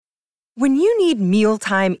When you need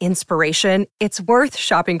mealtime inspiration, it's worth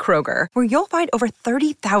shopping Kroger, where you'll find over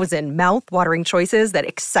 30,000 mouth-watering choices that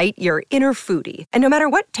excite your inner foodie. And no matter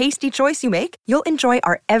what tasty choice you make, you'll enjoy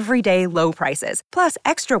our everyday low prices, plus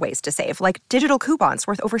extra ways to save, like digital coupons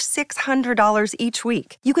worth over $600 each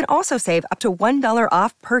week. You can also save up to $1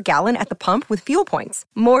 off per gallon at the pump with fuel points.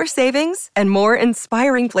 More savings and more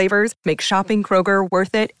inspiring flavors make shopping Kroger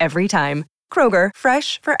worth it every time. Kroger,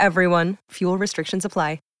 fresh for everyone. Fuel restrictions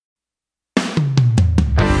apply.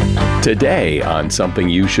 Today on Something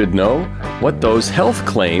You Should Know, what those health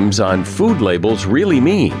claims on food labels really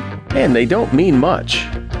mean. And they don't mean much.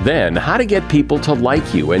 Then, how to get people to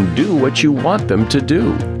like you and do what you want them to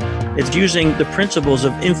do. It's using the principles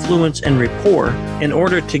of influence and rapport in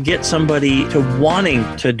order to get somebody to wanting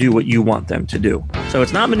to do what you want them to do. So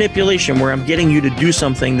it's not manipulation where I'm getting you to do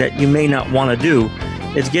something that you may not want to do.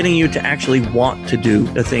 It's getting you to actually want to do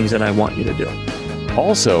the things that I want you to do.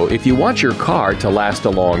 Also, if you want your car to last a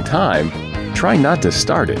long time, try not to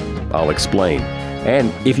start it. I'll explain.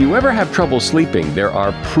 And if you ever have trouble sleeping, there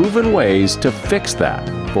are proven ways to fix that.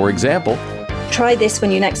 For example, try this when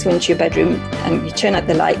you next go into your bedroom and you turn out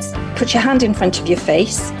the lights. Put your hand in front of your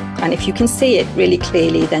face, and if you can see it really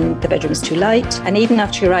clearly, then the bedroom is too light. And even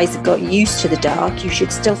after your eyes have got used to the dark, you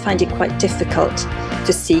should still find it quite difficult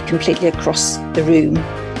to see completely across the room.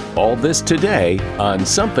 All this today on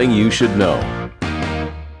Something You Should Know.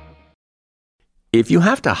 If you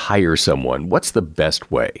have to hire someone, what's the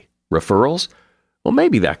best way? Referrals? Well,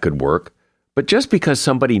 maybe that could work. But just because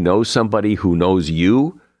somebody knows somebody who knows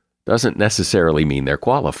you doesn't necessarily mean they're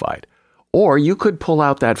qualified. Or you could pull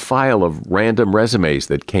out that file of random resumes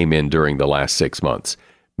that came in during the last 6 months.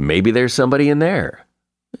 Maybe there's somebody in there.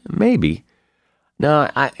 Maybe.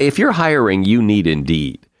 Now, if you're hiring, you need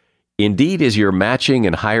Indeed. Indeed is your matching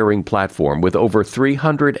and hiring platform with over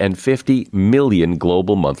 350 million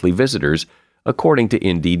global monthly visitors, according to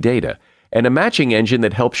Indeed data, and a matching engine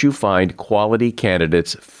that helps you find quality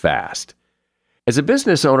candidates fast. As a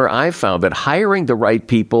business owner, I've found that hiring the right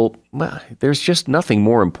people, well, there's just nothing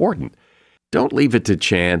more important. Don't leave it to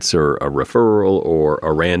chance or a referral or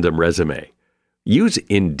a random resume. Use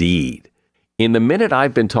Indeed. In the minute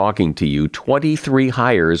I've been talking to you, 23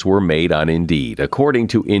 hires were made on Indeed, according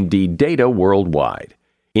to Indeed data worldwide.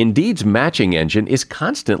 Indeed's matching engine is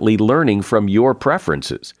constantly learning from your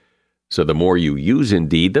preferences. So the more you use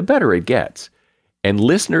Indeed, the better it gets. And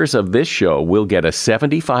listeners of this show will get a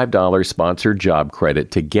 $75 sponsored job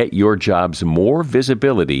credit to get your jobs more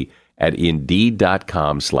visibility at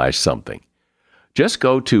Indeed.com/something. Just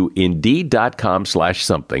go to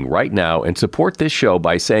Indeed.com/something right now and support this show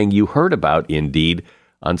by saying you heard about Indeed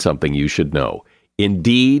on Something You Should Know.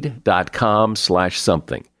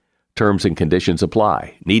 Indeed.com/something. Terms and conditions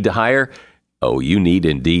apply. Need to hire? Oh, you need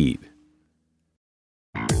Indeed.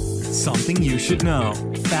 Something you should know.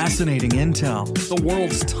 Fascinating intel, the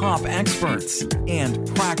world's top experts, and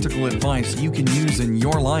practical advice you can use in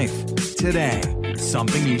your life. Today,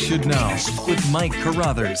 Something You Should Know with Mike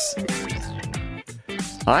Carruthers.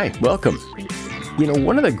 Hi, welcome. You know,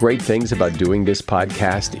 one of the great things about doing this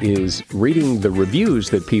podcast is reading the reviews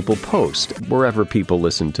that people post wherever people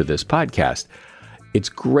listen to this podcast. It's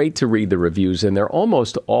great to read the reviews, and they're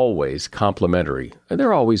almost always complimentary. And there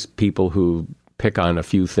are always people who pick on a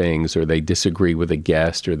few things, or they disagree with a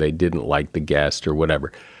guest, or they didn't like the guest, or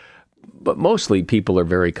whatever. But mostly people are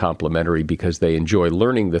very complimentary because they enjoy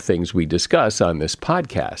learning the things we discuss on this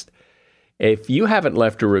podcast. If you haven't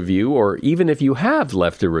left a review, or even if you have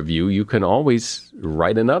left a review, you can always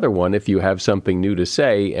write another one if you have something new to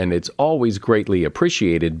say, and it's always greatly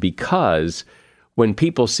appreciated because when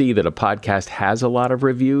people see that a podcast has a lot of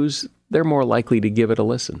reviews, they're more likely to give it a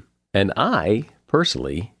listen. And I,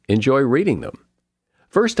 personally, enjoy reading them.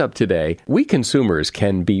 First up today, we consumers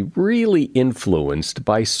can be really influenced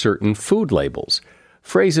by certain food labels.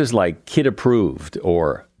 Phrases like kid approved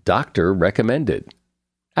or doctor recommended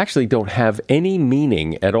actually don't have any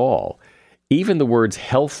meaning at all. Even the words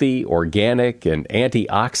healthy, organic, and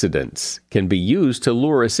antioxidants can be used to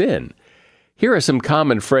lure us in. Here are some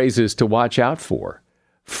common phrases to watch out for.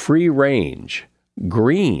 Free range,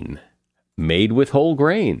 green, made with whole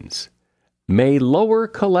grains, may lower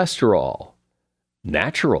cholesterol,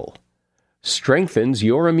 natural, strengthens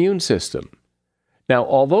your immune system. Now,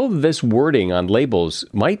 although this wording on labels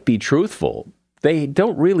might be truthful, they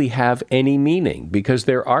don't really have any meaning because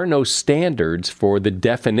there are no standards for the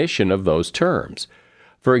definition of those terms.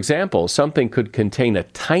 For example, something could contain a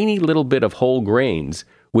tiny little bit of whole grains,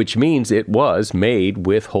 which means it was made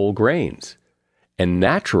with whole grains. And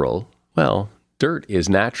natural, well, dirt is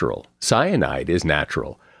natural. Cyanide is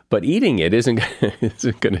natural. But eating it isn't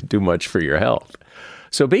going to do much for your health.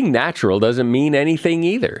 So being natural doesn't mean anything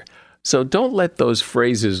either. So don't let those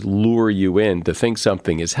phrases lure you in to think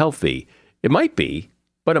something is healthy. It might be,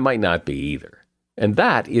 but it might not be either. And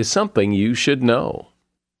that is something you should know.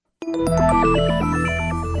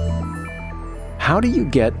 How do you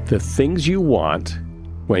get the things you want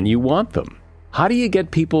when you want them? How do you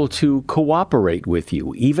get people to cooperate with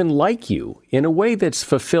you, even like you, in a way that's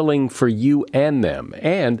fulfilling for you and them,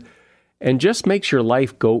 and just makes your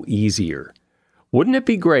life go easier? Wouldn't it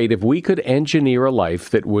be great if we could engineer a life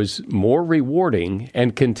that was more rewarding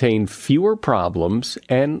and contained fewer problems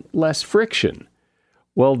and less friction?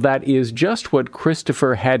 Well, that is just what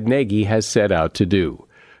Christopher Hadnagy has set out to do.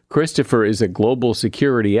 Christopher is a global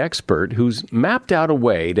security expert who's mapped out a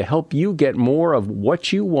way to help you get more of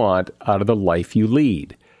what you want out of the life you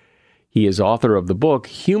lead. He is author of the book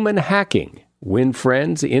Human Hacking: Win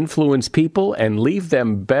Friends, Influence People, and Leave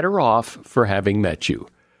Them Better Off for Having Met You.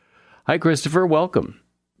 Hi, Christopher. Welcome.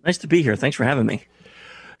 Nice to be here. Thanks for having me.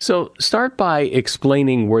 So start by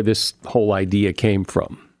explaining where this whole idea came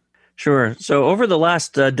from. Sure. So over the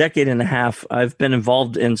last decade and a half, I've been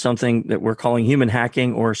involved in something that we're calling human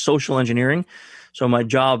hacking or social engineering. So my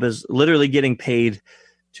job is literally getting paid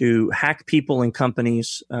to hack people and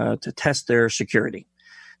companies to test their security.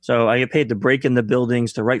 So I get paid to break into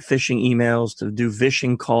buildings, to write phishing emails, to do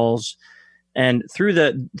vishing calls. And through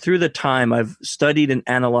the time, I've studied and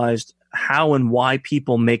analyzed how and why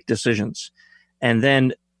people make decisions, and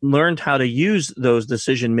then learned how to use those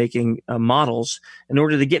decision-making models in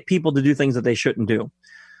order to get people to do things that they shouldn't do.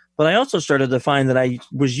 But I also started to find that I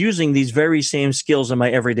was using these very same skills in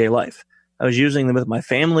my everyday life. I was using them with my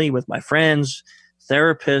family, with my friends,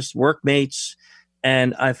 therapists, workmates,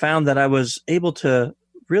 and I found that I was able to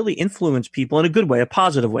really influence people in a good way, a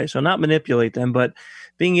positive way. So not manipulate them, but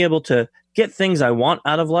being able to get things I want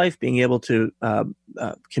out of life, being able to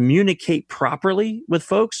communicate properly with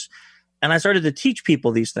folks. And I started to teach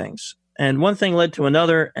people these things. And one thing led to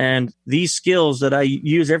another. And these skills that I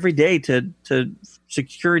use every day to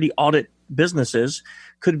security audit businesses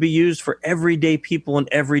could be used for everyday people in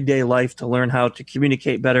everyday life to learn how to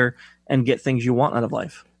communicate better and get things you want out of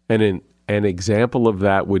life. And an example of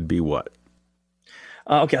that would be what?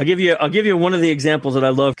 Okay, I'll give you one of the examples that I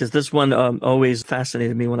love, because this one always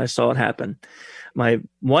fascinated me when I saw it happen. My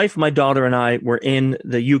wife, my daughter, and I were in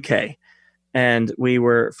the UK. And we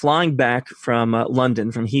were flying back from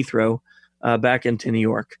London, from Heathrow, back into New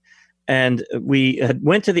York. And we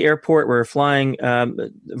went to the airport. We were flying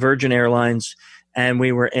Virgin Airlines, and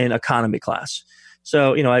we were in economy class.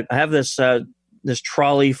 So, I have this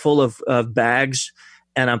trolley full of bags,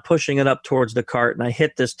 and I'm pushing it up towards the cart. And I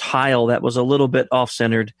hit this tile that was a little bit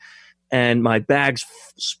off-centered, and my bags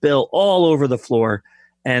spill all over the floor.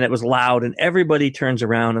 And it was loud, and everybody turns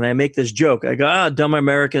around, and I make this joke. I go, dumb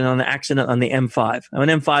American on an accident on the M5. An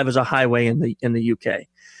M5 is a highway in the UK.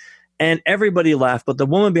 And everybody laughed, but the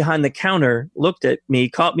woman behind the counter looked at me,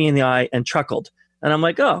 caught me in the eye, and chuckled. And I'm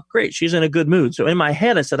like, oh, great, she's in a good mood. So in my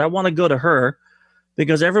head, I said, I want to go to her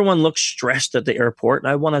because everyone looks stressed at the airport,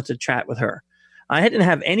 and I wanted to chat with her. I didn't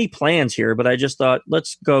have any plans here, but I just thought,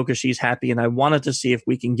 let's go because she's happy, and I wanted to see if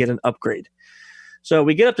we can get an upgrade. So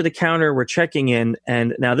we get up to the counter, we're checking in,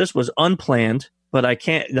 and now this was unplanned, but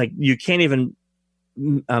you can't even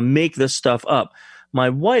make this stuff up. My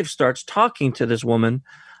wife starts talking to this woman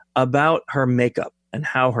about her makeup and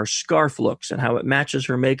how her scarf looks and how it matches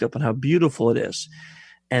her makeup and how beautiful it is.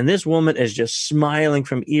 And this woman is just smiling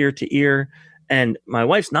from ear to ear. And my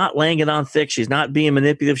wife's not laying it on thick. She's not being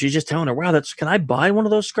manipulative. She's just telling her, wow, can I buy one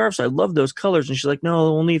of those scarves? I love those colors. And she's like,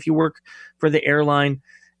 no, only if you work for the airline.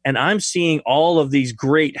 And I'm seeing all of these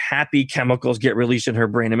great happy chemicals get released in her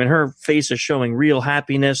brain. I mean, her face is showing real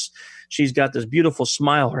happiness. She's got this beautiful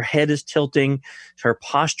smile. Her head is tilting. Her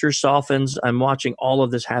posture softens. I'm watching all of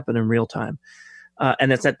this happen in real time.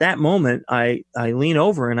 And it's at that moment, I lean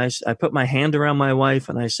over and I put my hand around my wife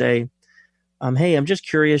and I say, hey, I'm just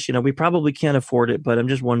curious, we probably can't afford it, but I'm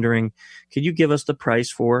just wondering, could you give us the price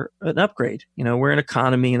for an upgrade? We're in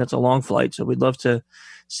economy and it's a long flight. So we'd love to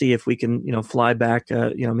see if we can, fly back,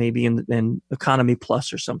 maybe in economy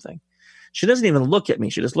plus or something. She doesn't even look at me.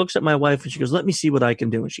 She just looks at my wife and she goes, let me see what I can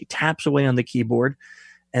do. And she taps away on the keyboard.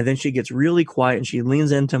 And then she gets really quiet and she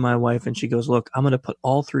leans into my wife and she goes, look, I'm going to put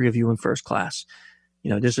all three of you in first class.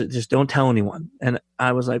 Just don't tell anyone. And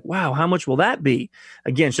I was like, wow, how much will that be?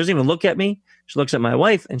 Again, she doesn't even look at me. She looks at my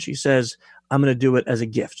wife and she says, I'm going to do it as a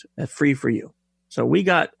gift, free for you. So we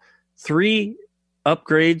got 3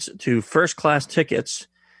 upgrades to first class tickets.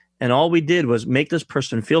 And all we did was make this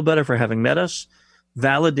person feel better for having met us,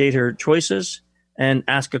 validate her choices, and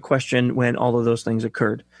ask a question when all of those things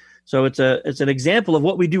occurred. So it's an example of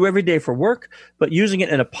what we do every day for work, but using it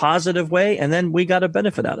in a positive way, and then we got a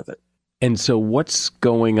benefit out of it. And so what's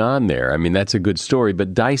going on there? I mean, that's a good story,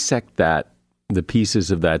 but dissect the pieces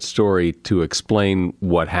of that story to explain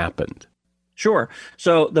what happened. Sure.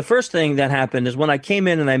 So the first thing that happened is when I came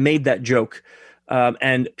in and I made that joke,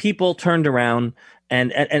 and people turned around,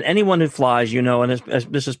 and anyone who flies, and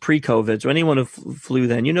this is pre-COVID, so anyone who flew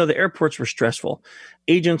then, the airports were stressful.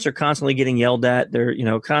 Agents are constantly getting yelled at. They're,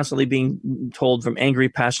 constantly being told from angry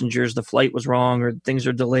passengers the flight was wrong or things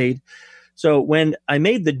are delayed. So when I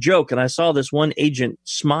made the joke and I saw this one agent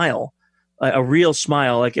smile, a real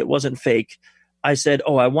smile, like it wasn't fake, I said,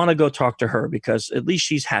 I want to go talk to her because at least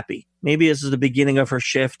she's happy. Maybe this is the beginning of her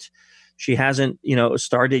shift. She hasn't,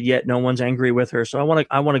 started yet. No one's angry with her. So I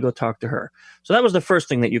want to go talk to her. So that was the first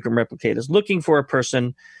thing that you can replicate, is looking for a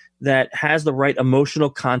person that has the right emotional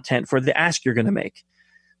content for the ask you're going to make.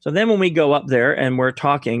 So then when we go up there and we're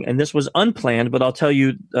talking, and this was unplanned, but I'll tell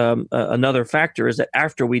you another factor is that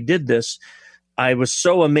after we did this, I was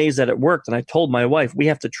so amazed that it worked. And I told my wife, we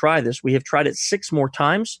have to try this. We have tried it 6 more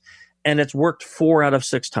times, and it's worked 4 out of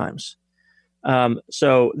 6 times.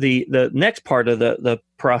 So the next part of the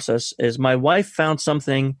process is my wife found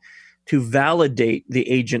something to validate the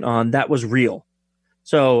agent on that was real.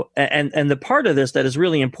 So, and the part of this that is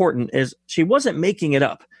really important is she wasn't making it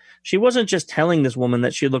up. She wasn't just telling this woman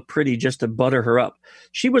that she looked pretty just to butter her up.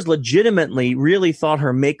 She was legitimately really thought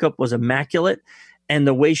her makeup was immaculate, and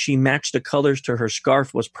the way she matched the colors to her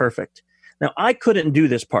scarf was perfect. Now, I couldn't do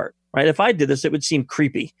this part, right? If I did this, it would seem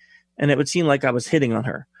creepy, and it would seem like I was hitting on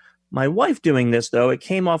her. My wife doing this, though, it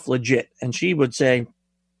came off legit, and she would say,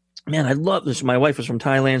 man, I love this. My wife was from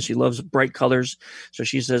Thailand. She loves bright colors. So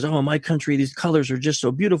she says, in my country, these colors are just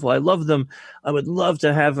so beautiful. I love them. I would love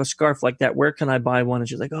to have a scarf like that. Where can I buy one? And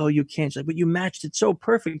she's like, you can't. She's like, but you matched it so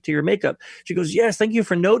perfect to your makeup. She goes, yes, thank you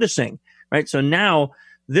for noticing. Right. So now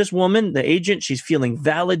this woman, the agent, she's feeling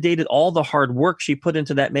validated. All the hard work she put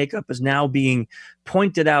into that makeup is now being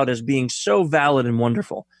pointed out as being so valid and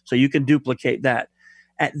wonderful. So you can duplicate that.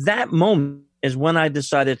 At that moment is when I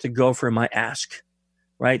decided to go for my ask.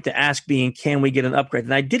 Right? The ask being, can we get an upgrade?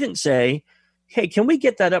 And I didn't say, hey, can we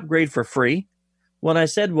get that upgrade for free? What I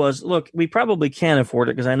said was, look, we probably can't afford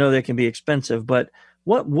it because I know they can be expensive, but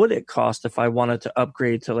what would it cost if I wanted to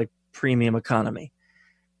upgrade to like premium economy?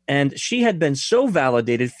 And she had been so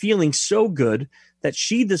validated, feeling so good that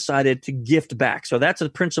she decided to gift back. So that's a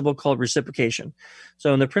principle called reciprocation.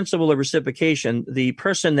 So in the principle of reciprocation, the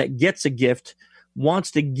person that gets a gift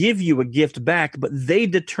wants to give you a gift back, but they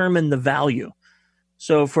determine the value.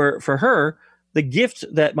 So for her, the gift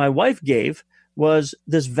that my wife gave was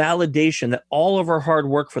this validation that all of her hard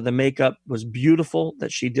work for the makeup was beautiful,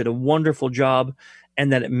 that she did a wonderful job,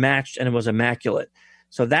 and that it matched and it was immaculate.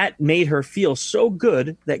 So that made her feel so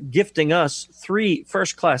good that gifting us 3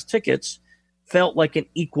 first-class tickets felt like an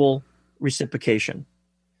equal reciprocation.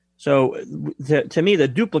 So to me, the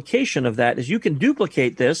duplication of that is you can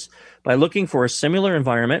duplicate this by looking for a similar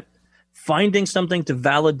environment, finding something to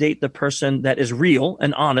validate the person that is real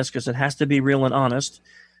and honest, because it has to be real and honest,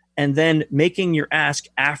 and then making your ask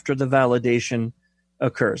after the validation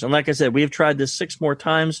occurs. And like I said, we have tried this 6 more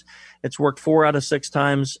times. It's worked 4 out of 6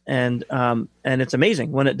 times, and it's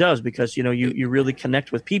amazing when it does, because you really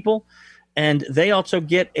connect with people, and they also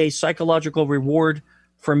get a psychological reward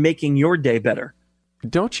for making your day better.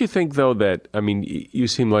 Don't you think, though, that, you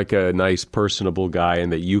seem like a nice, personable guy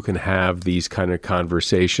and that you can have these kind of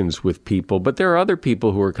conversations with people, but there are other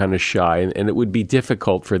people who are kind of shy, and it would be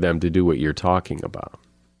difficult for them to do what you're talking about.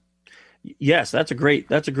 Yes, that's a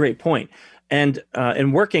great point. And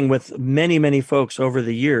in working with many, many folks over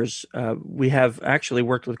the years, we have actually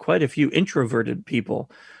worked with quite a few introverted people.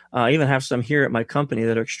 I even have some here at my company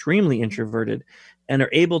that are extremely introverted and are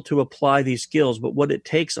able to apply these skills. But what it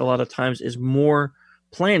takes a lot of times is more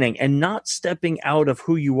planning and not stepping out of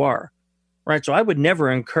who you are, right? So I would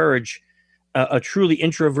never encourage a truly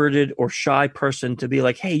introverted or shy person to be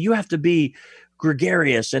like, hey, you have to be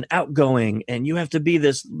gregarious and outgoing, and you have to be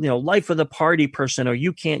this, life of the party person, or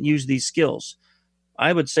you can't use these skills.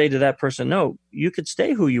 I would say to that person, no, you could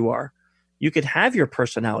stay who you are. You could have your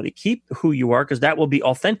personality, keep who you are, because that will be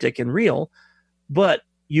authentic and real, but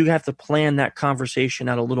you have to plan that conversation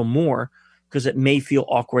out a little more, because it may feel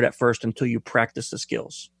awkward at first until you practice the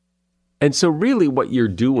skills. And so really what you're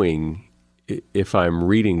doing, if I'm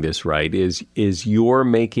reading this right, is you're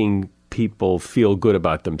making people feel good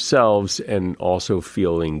about themselves and also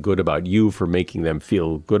feeling good about you for making them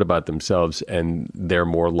feel good about themselves, and they're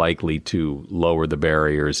more likely to lower the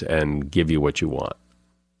barriers and give you what you want.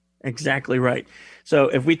 Exactly right. So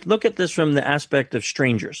if we look at this from the aspect of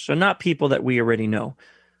strangers, so not people that we already know,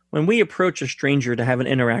 when we approach a stranger to have an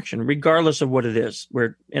interaction, regardless of what it is,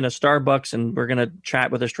 we're in a Starbucks and we're going to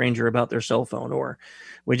chat with a stranger about their cell phone, or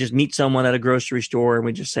we just meet someone at a grocery store and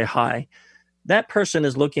we just say hi. That person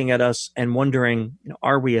is looking at us and wondering,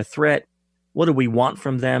 are we a threat? What do we want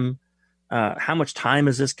from them? How much time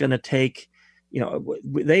is this going to take?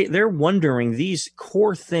 They're wondering these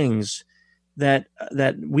core things that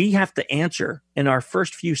we have to answer in our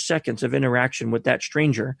first few seconds of interaction with that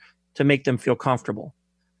stranger to make them feel comfortable.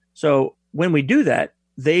 So when we do that,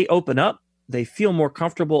 they open up, they feel more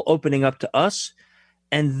comfortable opening up to us.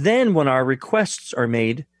 And then when our requests are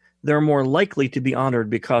made, they're more likely to be honored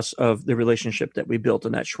because of the relationship that we built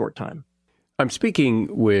in that short time. I'm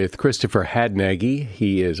speaking with Christopher Hadnagy.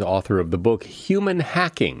 He is author of the book Human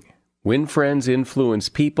Hacking: Win Friends, Influence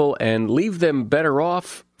People, and Leave Them Better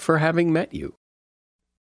Off for Having Met You.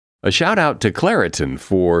 A shout out to Claritin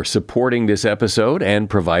for supporting this episode and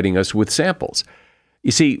providing us with samples.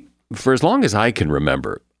 You see, for as long as I can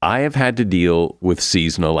remember, I have had to deal with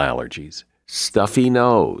seasonal allergies. Stuffy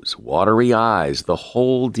nose, watery eyes, the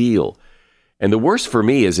whole deal. And the worst for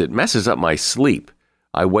me is it messes up my sleep.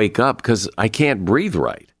 I wake up because I can't breathe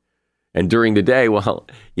right. And during the day, well,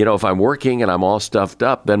 if I'm working and I'm all stuffed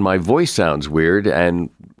up, then my voice sounds weird, and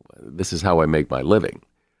this is how I make my living.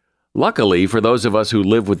 Luckily, for those of us who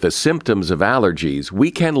live with the symptoms of allergies, we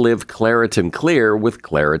can live Claritin Clear with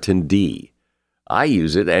Claritin D. I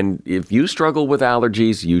use it, and if you struggle with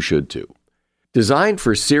allergies, you should too. Designed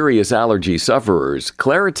for serious allergy sufferers,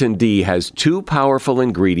 Claritin D has 2 powerful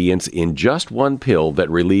ingredients in just one pill that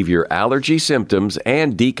relieve your allergy symptoms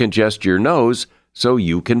and decongest your nose so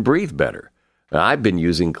you can breathe better. Now, I've been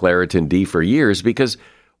using Claritin D for years because,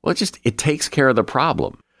 it takes care of the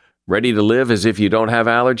problem. Ready to live as if you don't have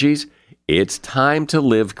allergies? It's time to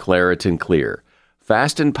live Claritin Clear.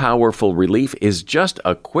 Fast and powerful relief is just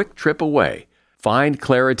a quick trip away. Find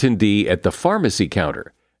Claritin D at the pharmacy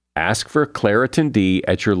counter. Ask for Claritin D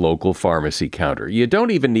at your local pharmacy counter. You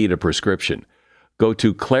don't even need a prescription. Go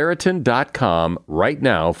to Claritin.com right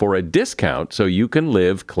now for a discount so you can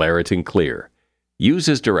live Claritin Clear. Use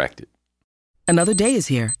as directed. Another day is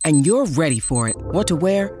here, and you're ready for it. What to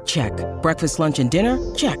wear? Check. Breakfast, lunch, and dinner?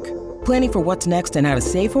 Check. Planning for what's next and how to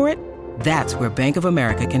save for it? That's where Bank of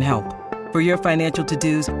America can help. For your financial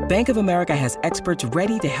to-dos, Bank of America has experts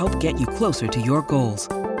ready to help get you closer to your goals.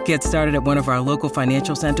 Get started at one of our local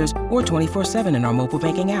financial centers or 24/7 in our mobile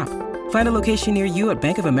banking app. Find a location near you at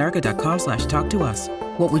bankofamerica.com/talktous.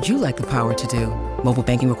 What would you like the power to do? Mobile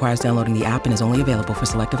banking requires downloading the app and is only available for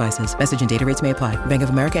select devices. Message and data rates may apply. Bank of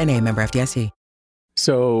America N.A., member FDIC.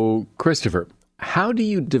 So, Christopher, how do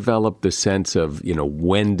you develop the sense of,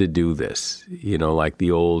 when to do this? Like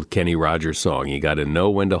the old Kenny Rogers song, you got to know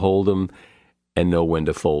when to hold them and know when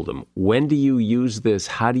to fold them. When do you use this?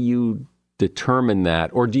 How do you determine that?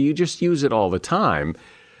 Or do you just use it all the time?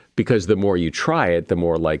 Because the more you try it, the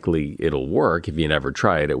more likely it'll work. If you never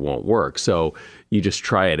try it, it won't work. So you just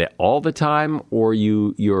try it all the time, or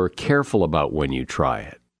you're careful about when you try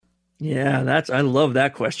it? Yeah, I love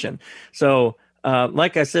that question. So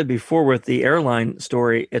like I said before with the airline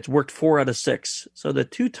story, it's worked 4 out of 6. So the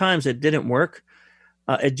 2 times it didn't work,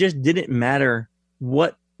 it just didn't matter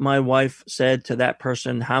what my wife said to that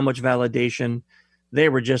person, how much validation. They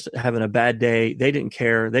were just having a bad day. They didn't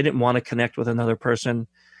care. They didn't want to connect with another person.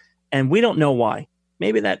 And we don't know why.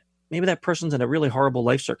 Maybe that person's in a really horrible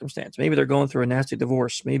life circumstance. Maybe they're going through a nasty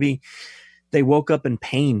divorce. Maybe they woke up in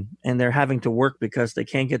pain and they're having to work because they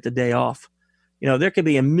can't get the day off. There could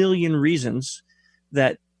be a million reasons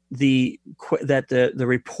that the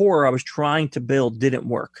rapport I was trying to build didn't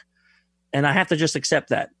work. And I have to just accept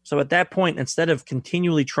that. So at that point, instead of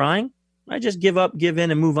continually trying, I just give up, give in,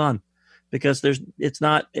 and move on. Because it's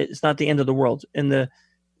not the end of the world. In the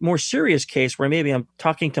more serious case where maybe I'm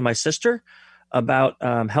talking to my sister about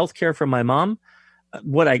healthcare for my mom,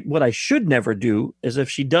 what I should never do is, if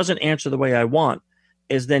she doesn't answer the way I want,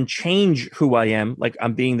 is then change who I am, like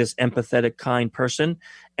I'm being this empathetic, kind person,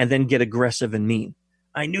 and then get aggressive and mean.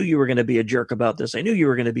 I knew you were going to be a jerk about this. I knew you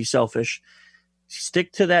were going to be selfish.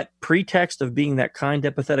 Stick to that pretext of being that kind,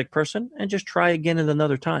 empathetic person, and just try again at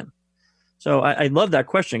another time. So I love that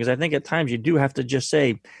question, because I think at times you do have to just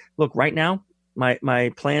say, look, right now,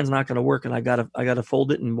 my plan's not going to work, and I gotta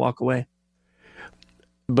fold it and walk away.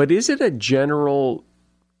 But is it a general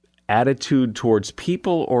attitude towards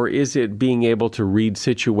people, or is it being able to read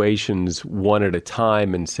situations one at a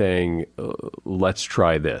time and saying, let's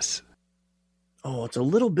try this? Oh, it's a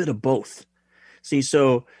little bit of both. See,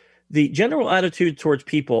 so the general attitude towards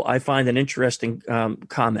people, I find an interesting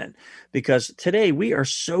comment, because today we are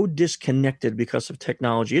so disconnected because of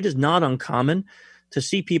technology. It is not uncommon to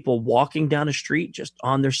see people walking down a street just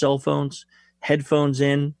on their cell phones, headphones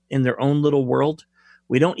in their own little world.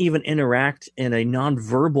 We don't even interact in a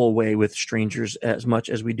nonverbal way with strangers as much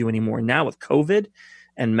as we do anymore. Now with COVID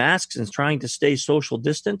and masks and trying to stay social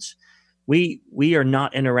distance, we are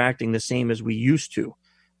not interacting the same as we used to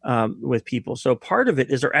with people. So part of it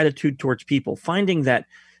is our attitude towards people, finding that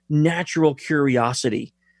natural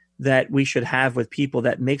curiosity that we should have with people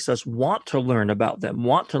that makes us want to learn about them,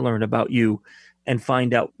 want to learn about you, and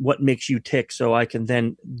find out what makes you tick so I can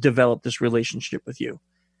then develop this relationship with you.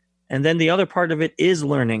 And then the other part of it is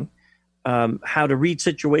learning how to read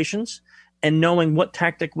situations and knowing what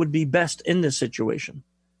tactic would be best in this situation.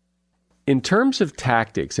 In terms of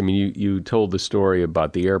tactics, I mean, you told the story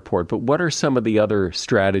about the airport, but what are some of the other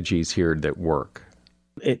strategies here that work?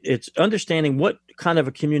 It's understanding what kind of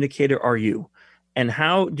a communicator are you and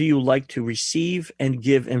how do you like to receive and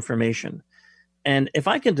give information. And if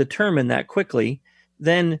I can determine that quickly,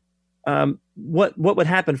 then what would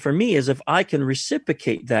happen for me is if I can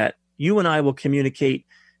reciprocate that, you and I will communicate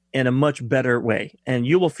in a much better way. And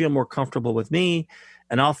you will feel more comfortable with me,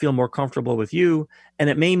 and I'll feel more comfortable with you. And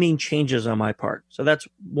it may mean changes on my part. So that's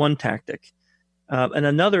one tactic. And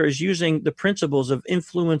another is using the principles of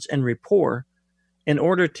influence and rapport in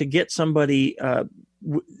order to get somebody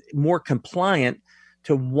more compliant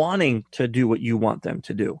to wanting to do what you want them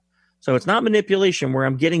to do. So it's not manipulation where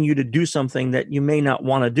I'm getting you to do something that you may not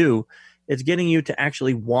want to do. It's getting you to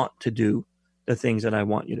actually want to do the things that I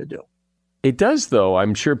want you to do. It does, though.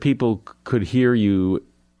 I'm sure people could hear you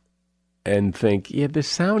and think, yeah, this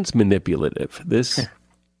sounds manipulative. This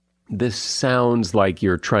sounds like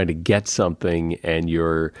you're trying to get something and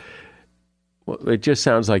it just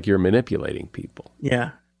sounds like you're manipulating people.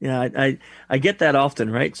 Yeah. I get that often,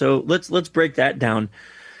 right? So let's break that down.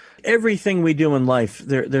 Everything we do in life,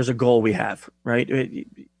 there's a goal we have, right?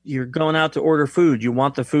 You're going out to order food. You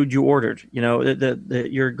want the food you ordered. You know,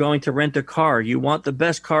 you're going to rent a car. You want the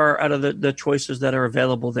best car out of the choices that are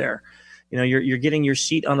available there. You know, you're getting your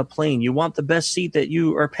seat on a plane. You want the best seat that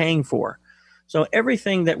you are paying for. So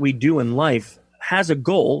everything that we do in life has a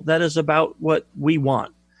goal that is about what we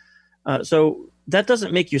want. So that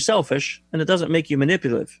doesn't make you selfish, and it doesn't make you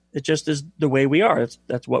manipulative. It just is the way we are.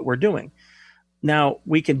 That's what we're doing. Now,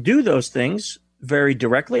 we can do those things very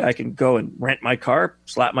directly. I can go and rent my car,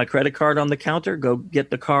 slap my credit card on the counter, go get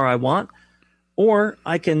the car I want. Or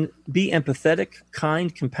I can be empathetic,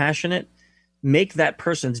 kind, compassionate, make that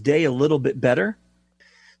person's day a little bit better.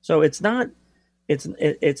 So it's not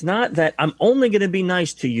that I'm only going to be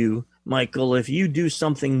nice to you, Michael, if you do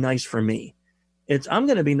something nice for me. I'm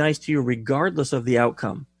going to be nice to you regardless of the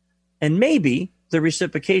outcome. And maybe the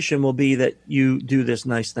reciprocation will be that you do this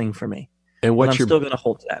nice thing for me. And I'm still going to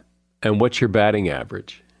hold to that. And what's your batting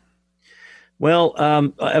average? Well,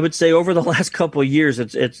 I would say over the last couple of years,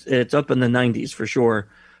 it's up in the 90s for sure,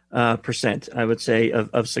 percent, I would say,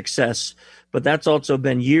 of success. But that's also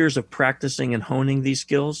been years of practicing and honing these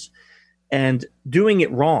skills and doing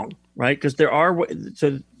it wrong, right? Because there are,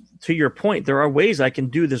 to your point, there are ways I can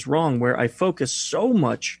do this wrong where I focus so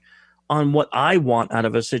much on what I want out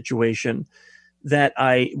of a situation that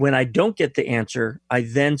when I don't get the answer, I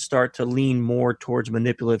then start to lean more towards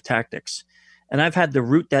manipulative tactics. And I've had to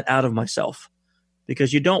root that out of myself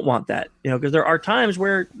because you don't want that, because there are times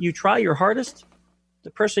where you try your hardest. The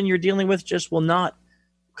person you're dealing with just will not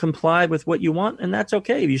comply with what you want. And that's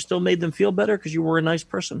okay. You still made them feel better because you were a nice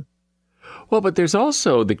person. Well, but there's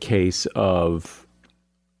also the case of,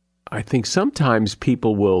 I think sometimes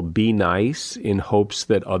people will be nice in hopes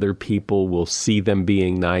that other people will see them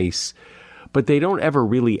being nice, but they don't ever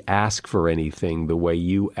really ask for anything the way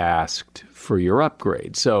you asked for your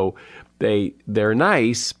upgrade. So they're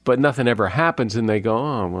nice, but nothing ever happens, and they go,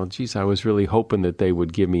 oh, well, geez, I was really hoping that they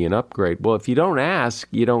would give me an upgrade. Well, if you don't ask,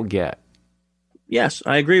 you don't get. Yes,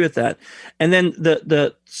 I agree with that. And then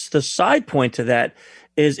the side point to that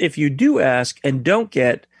is if you do ask and don't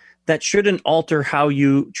get, that shouldn't alter how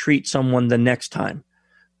you treat someone the next time.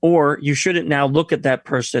 Or you shouldn't now look at that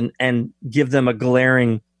person and give them a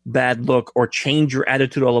glaring bad look or change your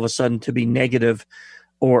attitude all of a sudden to be negative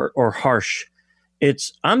or harsh.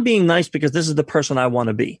 I'm being nice because this is the person I want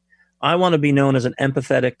to be. I want to be known as an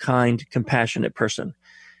empathetic, kind, compassionate person.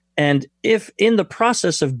 And if in the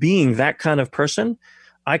process of being that kind of person,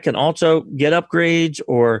 I can also get upgrades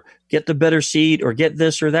or get the better seat or get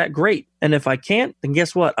this or that, great. And if I can't, then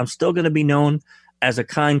guess what? I'm still going to be known as a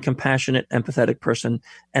kind, compassionate, empathetic person.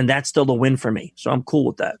 And that's still a win for me. So I'm cool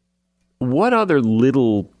with that. What other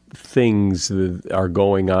little things that are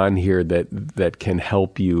going on here that can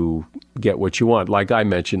help you get what you want? Like I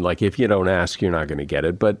mentioned, like if you don't ask, you're not going to get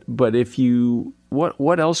it. But if you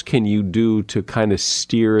what else can you do to kind of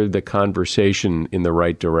steer the conversation in the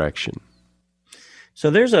right direction? So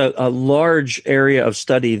there's a large area of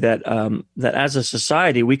study that that as a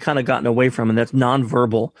society we kind of gotten away from, and that's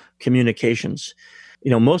nonverbal communications.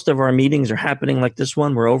 Most of our meetings are happening like this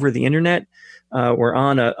one. We're over the internet. We're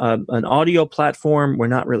on an audio platform. We're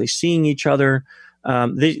not really seeing each other.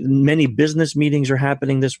 Many business meetings are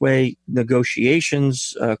happening this way,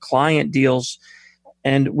 negotiations, client deals,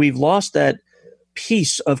 and we've lost that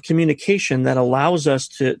piece of communication that allows us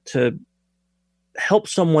to help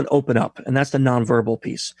someone open up, and that's the nonverbal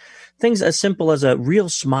piece. Things as simple as a real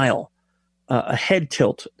smile, a head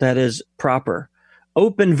tilt that is proper,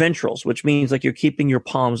 open ventrals, which means like you're keeping your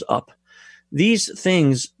palms up. These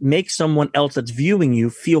things make someone else that's viewing you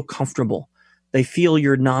feel comfortable. They feel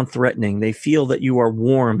you're non-threatening. They feel that you are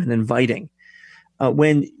warm and inviting.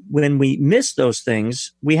 When we miss those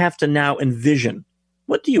things, we have to now envision,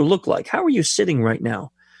 what do you look like? How are you sitting right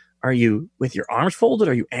now? Are you with your arms folded?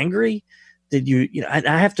 Are you angry? I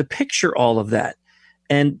have to picture all of that.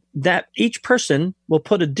 And that each person will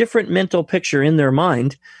put a different mental picture in their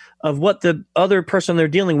mind of what the other person they're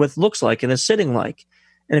dealing with looks like and is sitting like.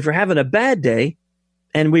 And if you're having a bad day,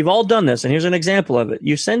 and we've all done this, and here's an example of it.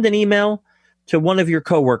 You send an email to one of your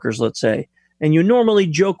coworkers, let's say, and you normally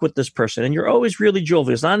joke with this person, and you're always really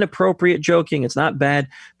jovial. It's not inappropriate joking. It's not bad,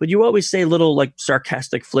 but you always say little like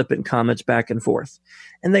sarcastic, flippant comments back and forth.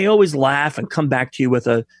 And they always laugh and come back to you with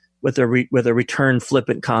a return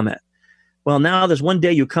flippant comment. Well, now there's one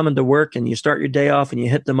day you come into work and you start your day off and you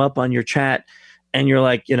hit them up on your chat and you're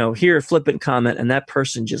like, here, flippant comment. And that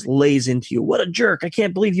person just lays into you. What a jerk. I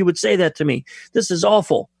can't believe you would say that to me. This is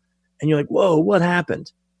awful. And you're like, whoa, what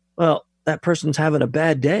happened? Well, that person's having a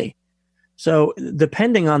bad day. So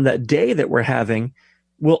depending on that day that we're having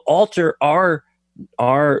will alter our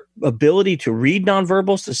ability to read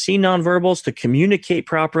nonverbals, to see nonverbals, to communicate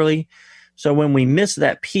properly. So when we miss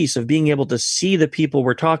that piece of being able to see the people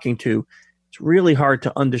we're talking to, it's really hard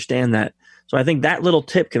to understand that. So I think that little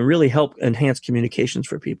tip can really help enhance communications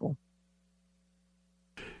for people.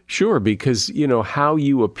 Sure, because, how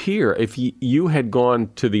you appear, if you had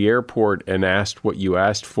gone to the airport and asked what you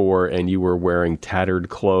asked for and you were wearing tattered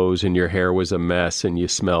clothes and your hair was a mess and you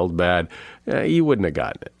smelled bad, you wouldn't have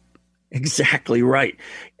gotten it. Exactly right.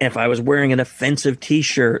 If I was wearing an offensive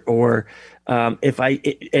T-shirt or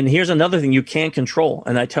and here's another thing you can't control,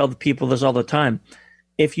 and I tell the people this all the time,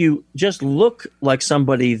 if you just look like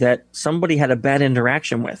somebody that somebody had a bad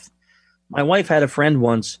interaction with. My wife had a friend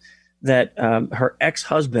once that her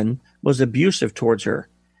ex-husband was abusive towards her,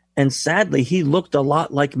 and sadly, he looked a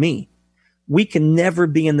lot like me. We can never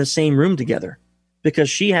be in the same room together because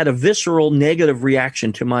she had a visceral negative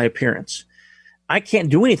reaction to my appearance. I can't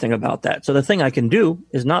do anything about that. So the thing I can do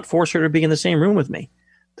is not force her to be in the same room with me.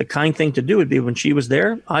 The kind thing to do would be when she was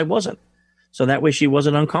there, I wasn't. So that way she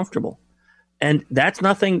wasn't uncomfortable. And that's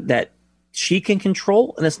nothing that she can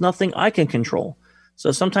control, and it's nothing I can control.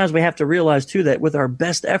 So sometimes we have to realize too that with our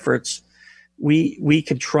best efforts, we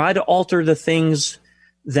could try to alter the things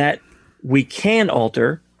that we can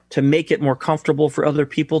alter to make it more comfortable for other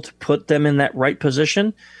people, to put them in that right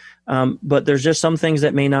position. But there's just some things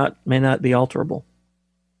that may not be alterable.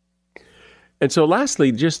 And so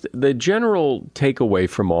lastly, just the general takeaway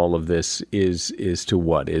from all of this is to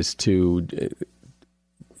what? Is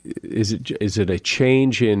it a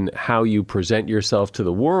change in how you present yourself to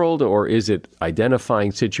the world, or is it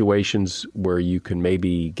identifying situations where you can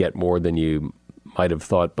maybe get more than you might have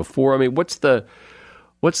thought before? I mean, what's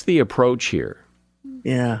the approach here?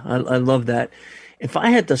 Yeah, I love that. If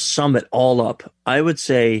I had to sum it all up, I would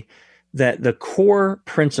say that the core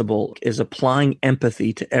principle is applying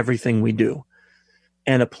empathy to everything we do.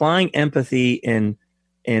 And applying empathy in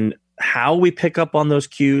how we pick up on those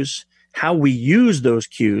cues, how we use those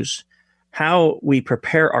cues, how we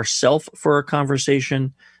prepare ourselves for a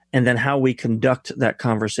conversation, and then how we conduct that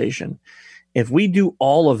conversation. If we do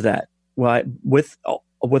all of that with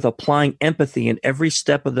applying empathy in every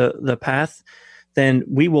step of the path, then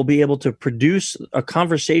we will be able to produce a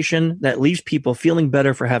conversation that leaves people feeling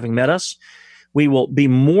better for having met us. We will be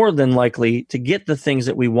more than likely to get the things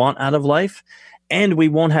that we want out of life, and we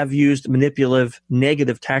won't have used manipulative,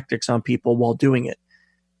 negative tactics on people while doing it.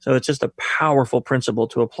 So it's just a powerful principle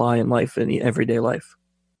to apply in life, in everyday life.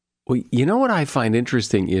 Well, you know what I find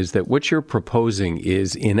interesting is that what you're proposing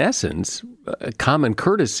is, in essence, common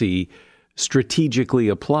courtesy strategically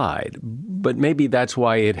applied. But maybe that's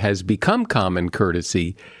why it has become common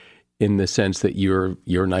courtesy, in the sense that you're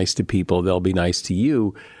nice to people, they'll be nice to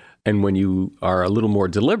you. And when you are a little more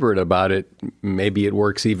deliberate about it, maybe it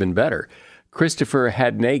works even better. Christopher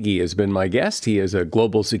Hadnagy has been my guest. He is a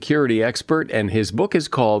global security expert, and his book is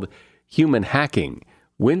called Human Hacking: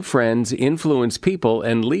 Win Friends, Influence People,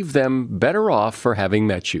 and Leave Them Better Off for Having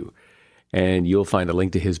Met You. And you'll find a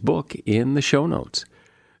link to his book in the show notes.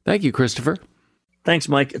 Thank you, Christopher. Thanks,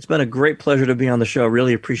 Mike. It's been a great pleasure to be on the show.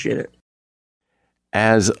 Really appreciate it.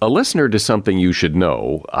 As a listener to Something You Should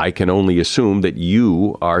Know, I can only assume that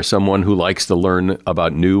you are someone who likes to learn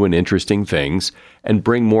about new and interesting things and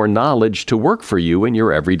bring more knowledge to work for you in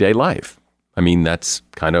your everyday life. I mean, that's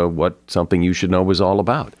kind of what Something You Should Know is all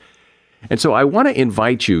about. And so I want to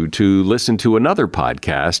invite you to listen to another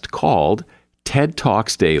podcast called TED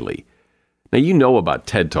Talks Daily. Now, you know about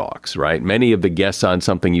TED Talks, right? Many of the guests on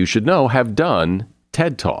Something You Should Know have done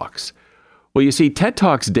TED Talks. Well, you see, TED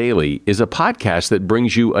Talks Daily is a podcast that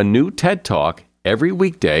brings you a new TED Talk every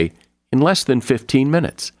weekday in less than 15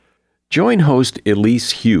 minutes. Join host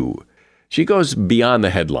Elise Hu. She goes beyond the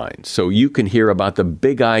headlines, so you can hear about the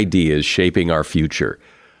big ideas shaping our future.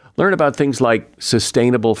 Learn about things like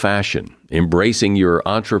sustainable fashion, embracing your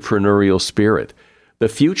entrepreneurial spirit, the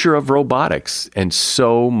future of robotics, and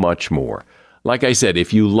so much more. Like I said,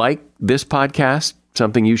 if you like this podcast,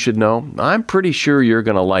 Something You Should Know, I'm pretty sure you're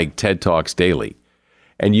going to like TED Talks Daily.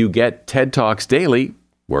 And you get TED Talks Daily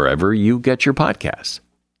wherever you get your podcasts.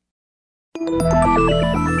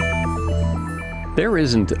 There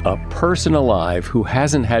isn't a person alive who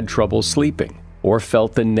hasn't had trouble sleeping or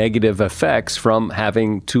felt the negative effects from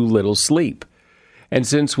having too little sleep. And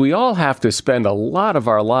since we all have to spend a lot of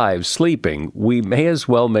our lives sleeping, we may as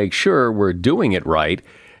well make sure we're doing it right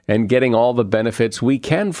and getting all the benefits we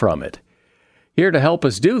can from it. Here to help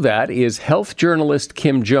us do that is health journalist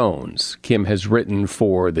Kim Jones. Kim has written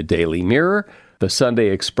for the Daily Mirror, the Sunday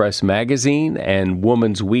Express magazine, and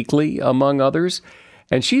Woman's Weekly, among others.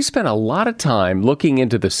 And she spent a lot of time looking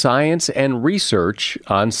into the science and research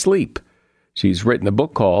on sleep. She's written a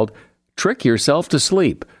book called Trick Yourself to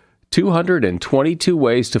Sleep: 222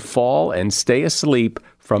 Ways to Fall and Stay Asleep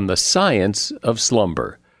from the Science of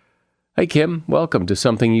Slumber. Hey, Kim, welcome to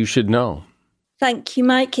Something You Should Know. Thank you,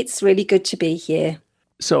 Mike. It's really good to be here.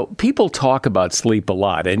 So people talk about sleep a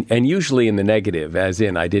lot, and usually in the negative, as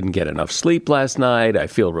in, I didn't get enough sleep last night, I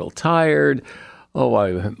feel real tired,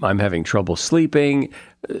 I'm having trouble sleeping.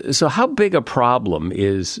 So how big a problem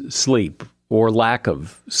is sleep or lack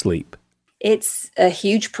of sleep? It's a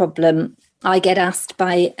huge problem. I get asked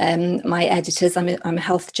by my editors, I'm a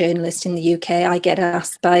health journalist in the UK, I get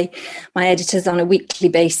asked by my editors on a weekly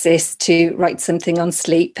basis to write something on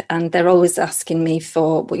sleep, and they're always asking me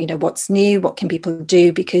for, what's new, what can people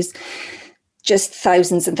do, because just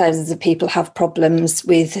thousands and thousands of people have problems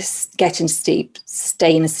with getting sleep,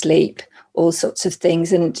 staying asleep, all sorts of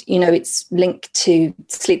things. And, it's linked to,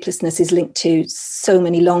 sleeplessness is linked to so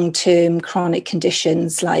many long-term chronic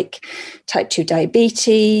conditions like type 2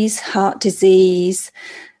 diabetes, heart disease,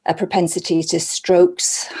 a propensity to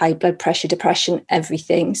strokes, high blood pressure, depression,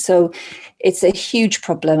 everything. So it's a huge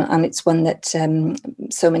problem, and it's one that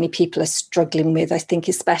so many people are struggling with, I think,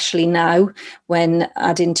 especially now when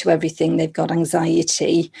adding to everything, they've got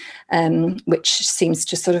anxiety, which seems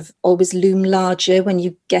to sort of always loom larger. When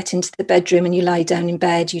you get into the bedroom and you lie down in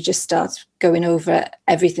bed, you just start going over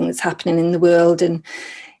everything that's happening in the world, and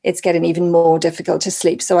it's getting even more difficult to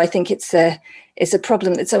sleep. So I think it's a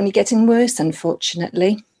problem that's only getting worse,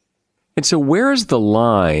 unfortunately. And so where is the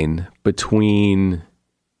line between,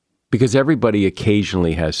 because everybody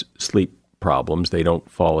occasionally has sleep problems, they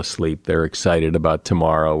don't fall asleep, they're excited about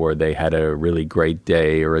tomorrow, or they had a really great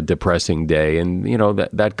day or a depressing day, and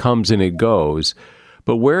that comes and it goes.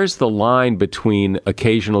 But where's the line between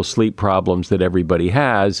occasional sleep problems that everybody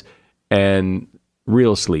has and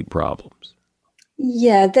real sleep problems?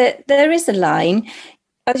 Yeah, there is a line.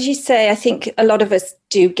 As you say, I think a lot of us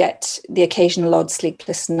do get the occasional odd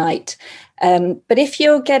sleepless night. But if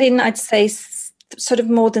you're getting, I'd say, sort of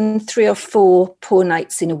more than 3 or 4 poor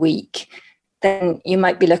nights in a week, then you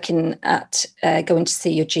might be looking at going to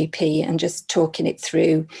see your GP and just talking it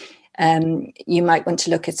through. You might want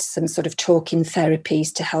to look at some sort of talking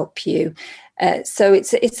therapies to help you. So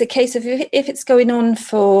it's a case of, if it's going on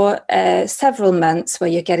for several months where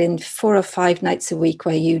you're getting 4 or 5 nights a week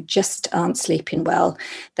where you just aren't sleeping well,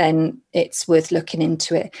 then it's worth looking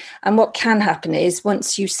into it. And what can happen is,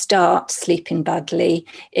 once you start sleeping badly,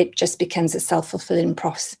 it just becomes a self-fulfilling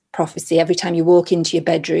prophecy. Every time you walk into your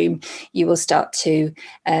bedroom, you will start to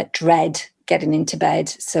dread getting into bed.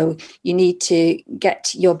 So you need to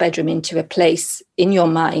get your bedroom into a place in your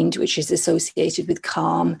mind which is associated with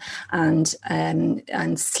calm and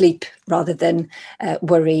sleep, rather than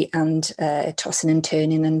worry and tossing and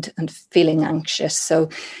turning and feeling anxious. So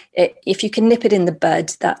if you can nip it in the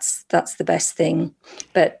bud, that's the best thing.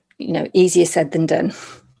 But easier said than done.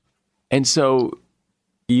 And so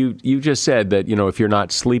you just said that, if you're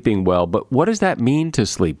not sleeping well, but what does that mean to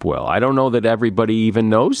sleep well? I don't know that everybody even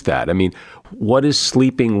knows that. I mean, what does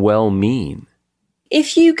sleeping well mean?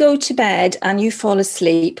 If you go to bed and you fall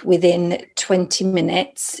asleep within 20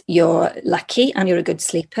 minutes, you're lucky and you're a good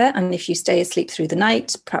sleeper. And if you stay asleep through the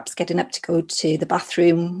night, perhaps getting up to go to the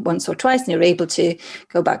bathroom once or twice, and you're able to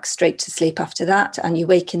go back straight to sleep after that, and you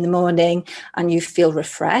wake in the morning and you feel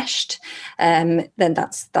refreshed, then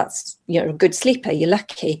that's you're a good sleeper, you're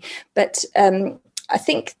lucky. But I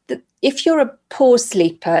think that if you're a poor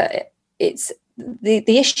sleeper, it's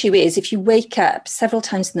the issue is if you wake up several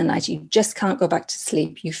times in the night, you just can't go back to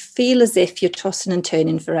sleep. You feel as if you're tossing and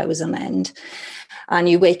turning for hours on end, and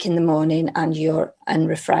you wake in the morning and you're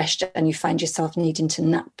unrefreshed and you find yourself needing to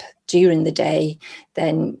nap during the day,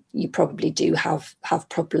 then you probably do have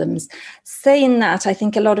problems. Saying that, I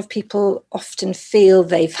think a lot of people often feel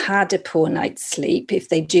they've had a poor night's sleep if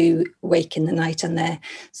they do wake in the night and they're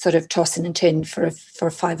sort of tossing and turning for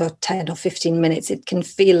 5 or 10 or 15 minutes. It can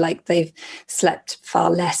feel like they've slept far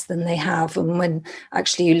less than they have. And when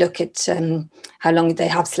actually you look at how long they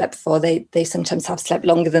have slept for, they sometimes have slept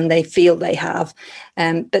longer than they feel they have.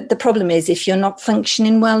 But the problem is, if you're not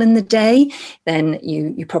functioning well in the day, then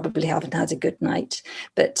you probably haven't had a good night.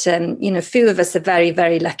 But few of us are very,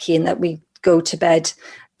 very lucky in that we go to bed,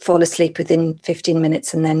 fall asleep within 15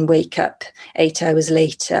 minutes and then wake up 8 hours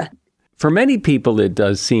later. For many people, it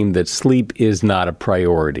does seem that sleep is not a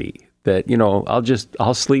priority. That,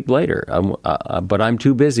 I'll sleep later, but I'm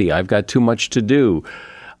too busy. I've got too much to do.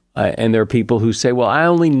 And there are people who say, well, I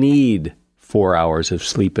only need 4 hours of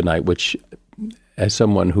sleep a night, which, as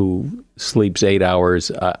someone who sleeps 8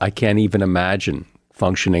 hours, I can't even imagine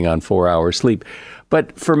functioning on 4 hours sleep.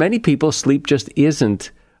 But for many people, sleep just isn't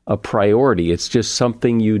a priority. It's just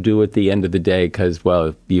something you do at the end of the day because,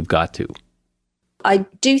 well, you've got to. I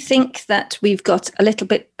do think that we've got a little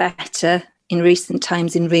bit better in recent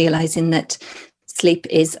times in realizing that sleep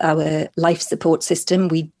is our life support system.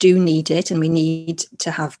 We do need it, and we need to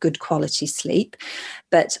have good quality sleep.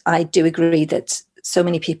 But I do agree that so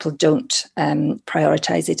many people don't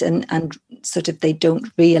prioritize it and sort of they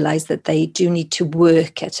don't realize that they do need to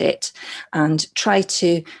work at it and try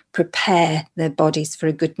to prepare their bodies for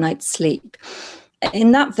a good night's sleep.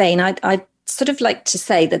 In that vein, I'd sort of like to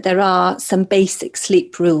say that there are some basic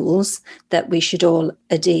sleep rules that we should all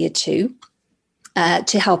adhere to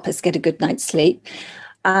help us get a good night's sleep.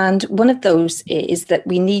 And one of those is that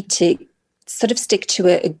we need to sort of stick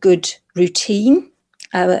to a good routine.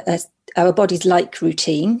 Our bodies like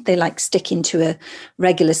routine. They like sticking to a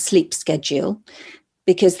regular sleep schedule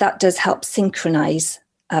because that does help synchronize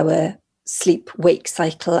our sleep-wake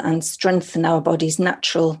cycle and strengthen our body's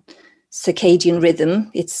natural circadian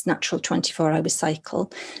rhythm, its natural 24-hour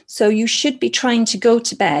cycle. So you should be trying to go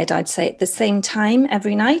to bed, I'd say, at the same time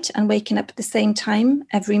every night and waking up at the same time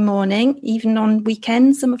every morning, even on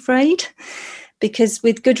weekends, I'm afraid. Because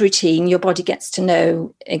with good routine, your body gets to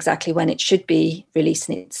know exactly when it should be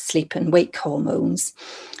releasing its sleep and wake hormones.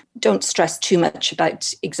 Don't stress too much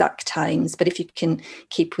about exact times, but if you can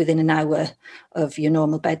keep within an hour of your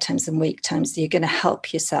normal bedtimes and wake times, you're going to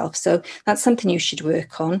help yourself. So that's something you should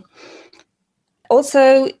work on.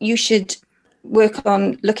 Also, you should work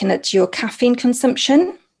on looking at your caffeine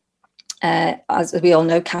consumption. As we all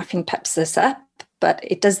know, caffeine peps us up, but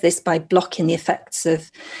it does this by blocking the effects of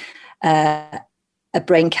a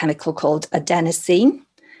brain chemical called adenosine,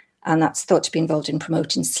 and that's thought to be involved in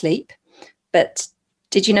promoting sleep. But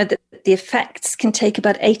did you know that the effects can take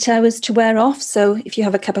about 8 hours to wear off? So if you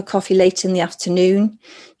have a cup of coffee late in the afternoon,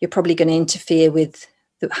 you're probably going to interfere with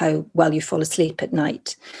how well you fall asleep at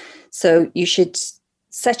night. So you should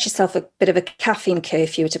set yourself a bit of a caffeine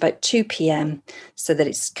curfew at about 2 p.m. so that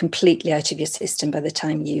it's completely out of your system by the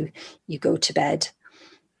time you go to bed.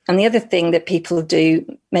 And the other thing that people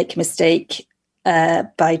do make a mistake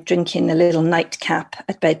by drinking a little nightcap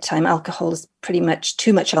at bedtime. Alcohol is pretty much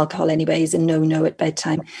too much alcohol anyway, is a no-no at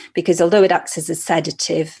bedtime, because although it acts as a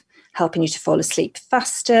sedative, helping you to fall asleep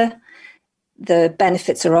faster, the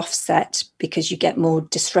benefits are offset because you get more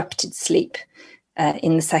disrupted sleep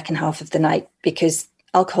in the second half of the night, because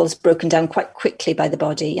alcohol is broken down quite quickly by the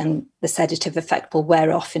body and the sedative effect will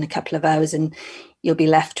wear off in a couple of hours and you'll be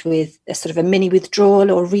left with a sort of a mini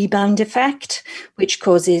withdrawal or rebound effect, which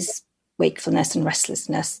causes wakefulness and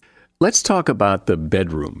restlessness. Let's talk about the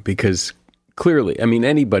bedroom, because clearly, I mean,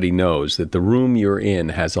 anybody knows that the room you're in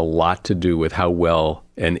has a lot to do with how well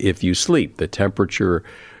and if you sleep. The temperature,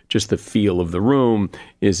 just the feel of the room.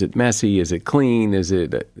 Is it messy? Is it clean?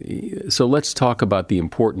 So let's talk about the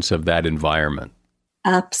importance of that environment.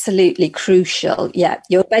 Absolutely crucial. Yeah,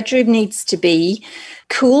 your bedroom needs to be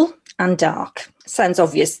cool and dark. Sounds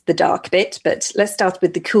obvious, the dark bit, but let's start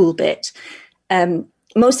with the cool bit.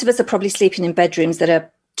 Most of us are probably sleeping in bedrooms that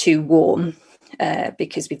are too warm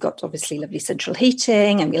because we've got obviously lovely central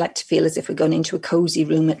heating and we like to feel as if we're going into a cozy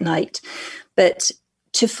room at night. But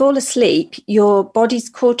to fall asleep, your body's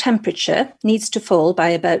core temperature needs to fall by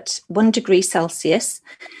about 1 degree Celsius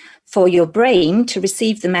for your brain to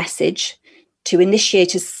receive the message to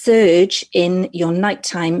initiate a surge in your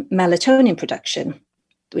nighttime melatonin production,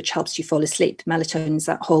 which helps you fall asleep. Melatonin is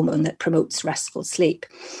that hormone that promotes restful sleep.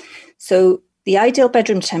 So the ideal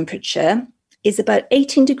bedroom temperature is about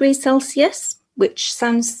 18 degrees Celsius, which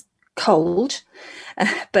sounds cold,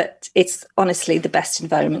 but it's honestly the best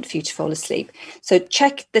environment for you to fall asleep. So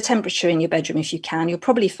check the temperature in your bedroom if you can. You'll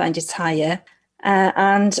probably find it's higher.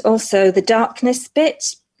 And also the darkness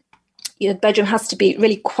bit. Your bedroom has to be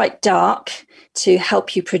really quite dark to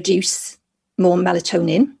help you produce more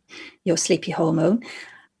melatonin, your sleepy hormone.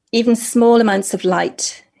 Even small amounts of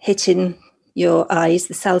light hitting your eyes,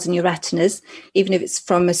 the cells in your retinas, even if it's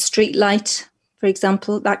from a street light, for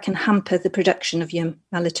example, that can hamper the production of your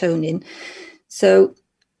melatonin. So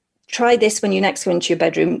try this when you next go into your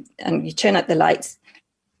bedroom and you turn out the lights.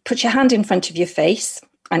 Put your hand in front of your face.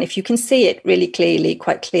 And if you can see it really clearly,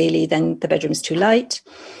 quite clearly, then the bedroom's too light.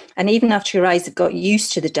 And even after your eyes have got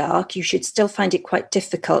used to the dark, you should still find it quite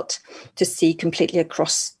difficult to see completely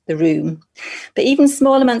across the room. But even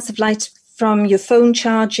small amounts of light from your phone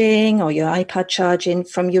charging or your iPad charging,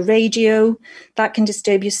 from your radio, that can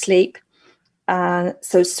disturb your sleep.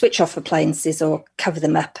 So switch off appliances or cover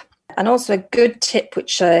them up. And also a good tip,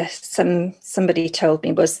 which somebody told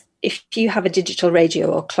me, was if you have a digital radio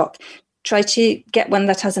or clock, try to get one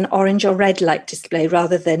that has an orange or red light display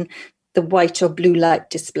rather than the white or blue light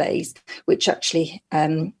displays, which actually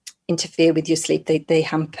interfere with your sleep. They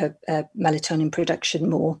hamper melatonin production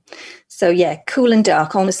more. So yeah, cool and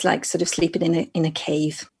dark, almost like sort of sleeping in a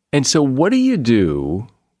cave. And so what do you do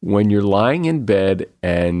when you're lying in bed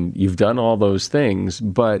and you've done all those things,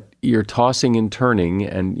 but you're tossing and turning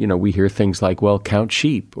and, we hear things like, well, count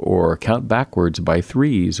sheep or count backwards by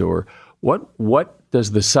threes, or what does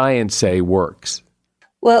the science say works?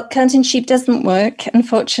 Well, counting sheep doesn't work,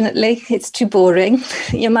 unfortunately. It's too boring.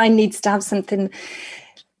 Your mind needs to have something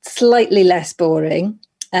slightly less boring.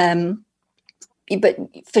 But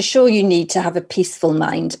for sure, you need to have a peaceful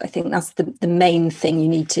mind. I think that's the main thing. You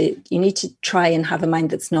need to try and have a mind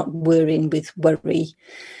that's not worrying with worry.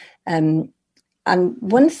 And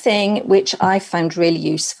one thing which I found really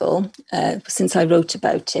useful, since I wrote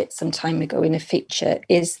about it some time ago in a feature,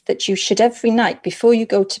 is that you should every night before you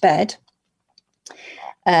go to bed,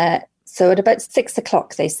 so at about 6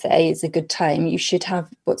 o'clock, they say, is a good time, you should have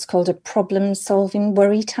what's called a problem-solving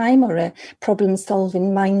worry time or a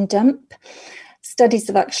problem-solving mind dump. Studies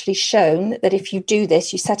have actually shown that if you do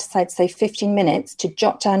this, you set aside, say, 15 minutes to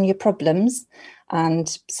jot down your problems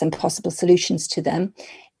and some possible solutions to them.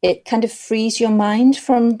 It kind of frees your mind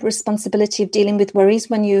from responsibility of dealing with worries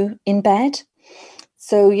when you're in bed.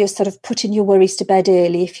 So you're sort of putting your worries to bed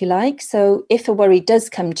early, if you like. So if a worry does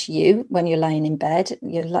come to you when you're lying in bed,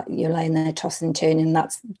 you're lying there tossing and turning,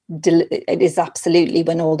 it is absolutely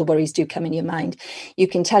when all the worries do come in your mind. You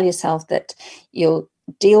can tell yourself that you'll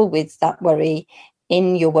deal with that worry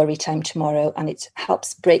in your worry time tomorrow, and it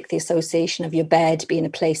helps break the association of your bed being a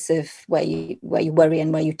place of where you worry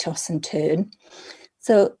and where you toss and turn.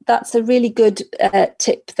 So that's a really good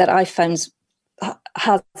tip that I found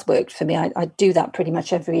has worked for me. I do that pretty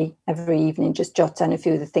much every evening, just jot down a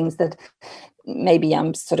few of the things that maybe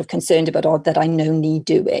I'm sort of concerned about or that I know need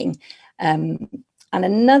doing. And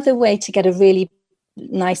another way to get a really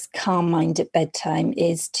nice calm mind at bedtime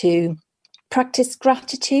is to practice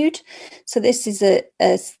gratitude. So this is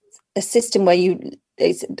a system where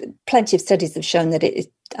plenty of studies have shown that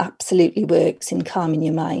it absolutely works in calming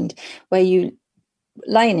your mind, where you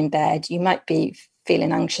lying in bed, you might be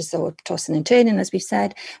feeling anxious or tossing and turning, as we've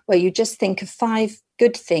said, where you just think of 5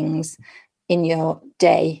 good things in your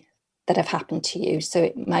day that have happened to you. So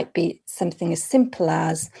it might be something as simple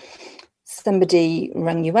as somebody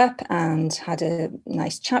rang you up and had a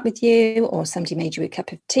nice chat with you, or somebody made you a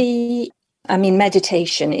cup of tea. I mean,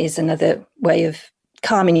 meditation is another way of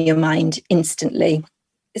calming your mind instantly.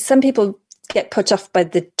 Some people get put off by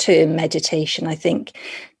the term meditation. I think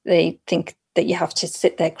they think that you have to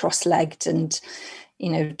sit there cross-legged and,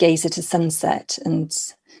 gaze at a sunset and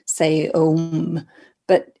say Om.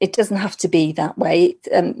 But it doesn't have to be that way.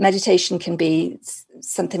 Meditation can be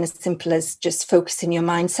something as simple as just focusing your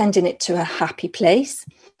mind, sending it to a happy place.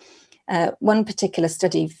 One particular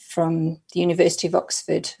study from the University of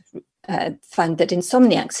Oxford found that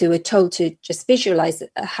insomniacs who were told to just visualize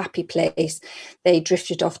a happy place, they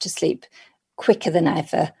drifted off to sleep quicker than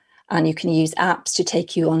ever. And you can use apps to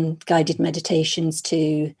take you on guided meditations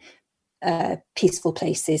to peaceful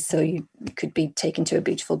places. So you could be taken to a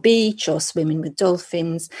beautiful beach or swimming with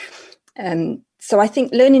dolphins. So I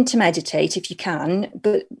think learning to meditate, if you can,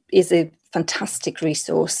 but is a fantastic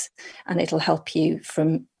resource, and it'll help you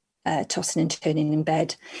from tossing and turning in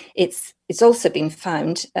bed. It's also been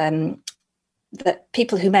found that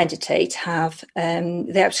people who meditate have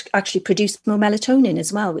they actually produce more melatonin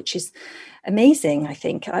as well, which is amazing. I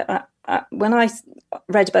think when I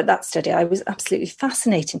read about that study, I was absolutely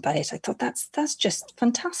fascinated by it. I thought that's just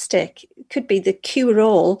fantastic. It could be the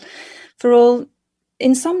cure-all for all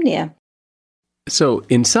insomnia. So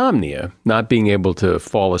insomnia, not being able to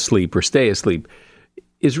fall asleep or stay asleep,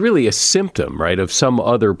 is really a symptom, right, of some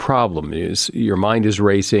other problem. Is your mind is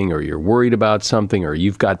racing, or you're worried about something, or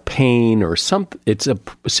you've got pain, or it's a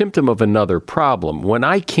symptom of another problem. When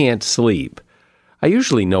I can't sleep, I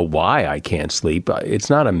usually know why I can't sleep. It's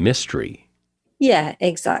not a mystery. Yeah,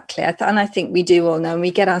 exactly. And I think we do all know, and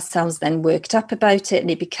we get ourselves then worked up about it,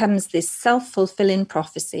 and it becomes this self-fulfilling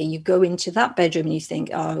prophecy. You go into that bedroom and you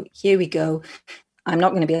think, oh, here we go. I'm not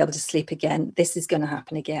going to be able to sleep again. This is going to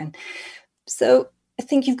happen again. So I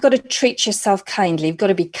think you've got to treat yourself kindly. You've got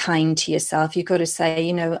to be kind to yourself. You've got to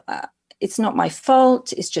say, it's not my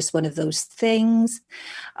fault. It's just one of those things.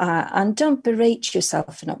 And don't berate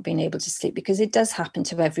yourself for not being able to sleep, because it does happen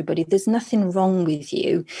to everybody. There's nothing wrong with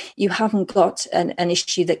you. You haven't got an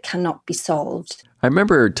issue that cannot be solved. I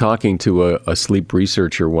remember talking to a sleep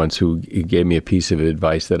researcher once who gave me a piece of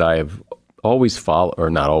advice that I have always followed, or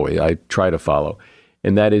not always, I try to follow.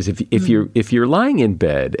 And that is, if you're lying in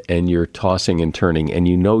bed and you're tossing and turning and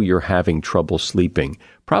you know you're having trouble sleeping,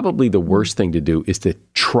 probably the worst thing to do is to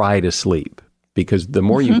try to sleep, because the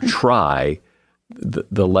more you try,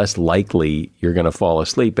 the less likely you're going to fall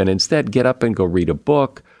asleep. And instead, get up and go read a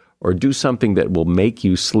book or do something that will make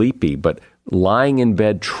you sleepy. But lying in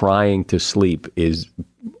bed trying to sleep is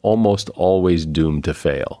almost always doomed to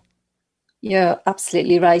fail. You're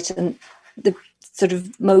absolutely right. And the sort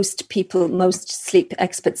of most sleep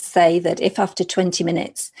experts say that if after 20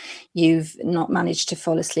 minutes you've not managed to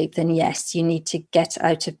fall asleep, then yes, you need to get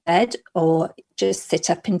out of bed or just sit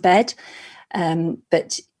up in bed.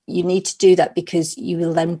 But you need to do that because you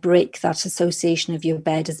will then break that association of your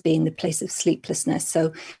bed as being the place of sleeplessness.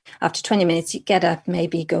 So after 20 minutes, you get up,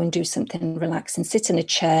 maybe go and do something relaxing, sit in a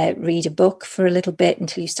chair, read a book for a little bit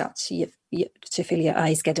until you start to feel your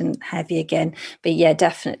eyes getting heavy again. But yeah,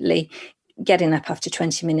 definitely getting up after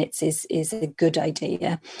 20 minutes is a good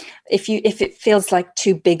idea. If it feels like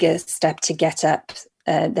too big a step to get up,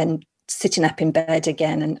 then sitting up in bed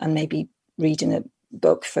again and maybe reading a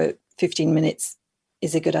book for 15 minutes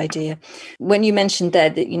is a good idea. When you mentioned there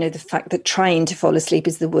that, the fact that trying to fall asleep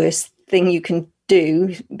is the worst thing you can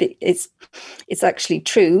do, it's actually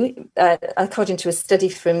true. According to a study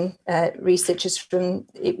from researchers from,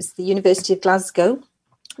 it was the University of Glasgow,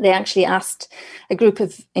 they actually asked a group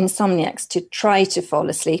of insomniacs to try to fall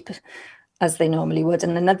asleep as they normally would,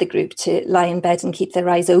 and another group to lie in bed and keep their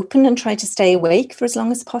eyes open and try to stay awake for as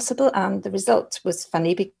long as possible. And the result was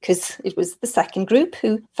funny, because it was the second group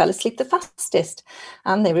who fell asleep the fastest,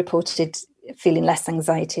 and they reported feeling less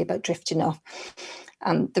anxiety about drifting off.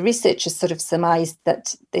 And the researchers sort of surmised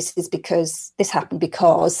that this happened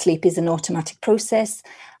because sleep is an automatic process,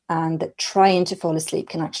 and that trying to fall asleep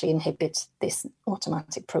can actually inhibit this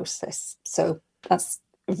automatic process. So that's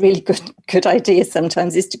a really good idea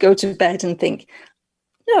sometimes, is to go to bed and think,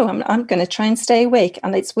 no, I'm going to try and stay awake.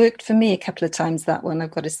 And it's worked for me a couple of times, that one,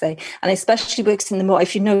 I've got to say. And it especially works in the morning.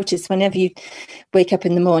 If you notice, whenever you wake up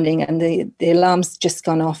in the morning and the alarm's just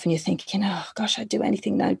gone off and you're thinking, oh gosh, I'd do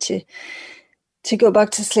anything now to go back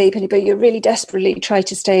to sleep, but you really desperately try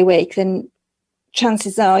to stay awake, then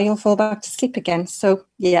chances are you'll fall back to sleep again. So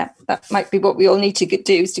yeah, that might be what we all need to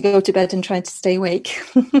do, is to go to bed and try to stay awake.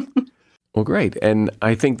 Well, great. And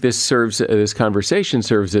I think this conversation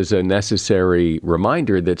serves as a necessary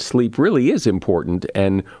reminder that sleep really is important.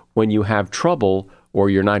 And when you have trouble or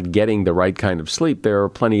you're not getting the right kind of sleep, there are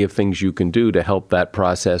plenty of things you can do to help that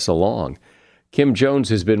process along. Kim Jones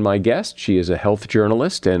has been my guest. She is a health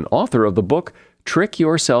journalist and author of the book, Trick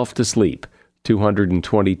Yourself to Sleep: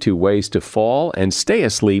 222 Ways to Fall and Stay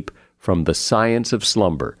Asleep from the Science of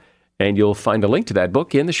Slumber. And you'll find a link to that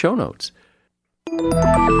book in the show notes.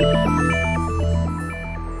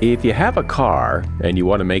 If you have a car and you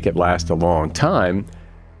want to make it last a long time,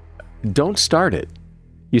 don't start it.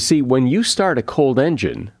 You see, when you start a cold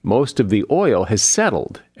engine, most of the oil has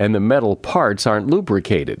settled and the metal parts aren't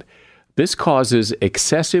lubricated. This causes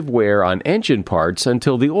excessive wear on engine parts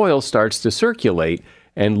until the oil starts to circulate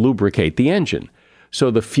and lubricate the engine. So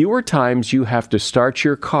the fewer times you have to start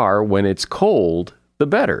your car when it's cold, the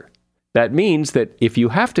better. That means that if you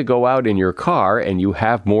have to go out in your car and you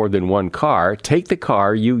have more than one car, take the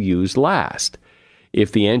car you used last.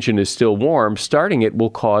 If the engine is still warm, starting it will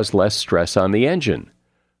cause less stress on the engine.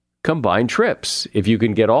 Combine trips. If you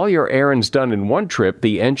can get all your errands done in one trip,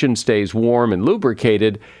 the engine stays warm and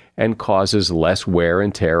lubricated and causes less wear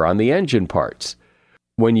and tear on the engine parts.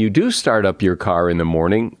 When you do start up your car in the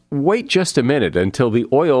morning, wait just a minute until the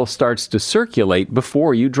oil starts to circulate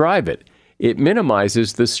before you drive it. It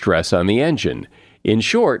minimizes the stress on the engine. In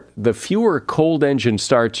short, the fewer cold engine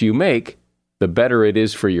starts you make, the better it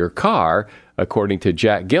is for your car, according to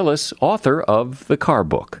Jack Gillis, author of The Car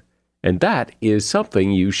Book. And that is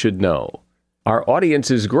something you should know. Our audience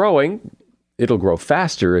is growing. It'll grow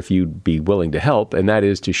faster if you'd be willing to help, and that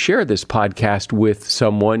is to share this podcast with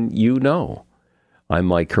someone you know. I'm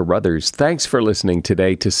Mike Carruthers. Thanks for listening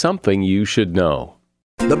today to Something You Should Know.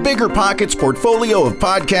 The Bigger Pockets portfolio of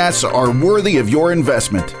podcasts are worthy of your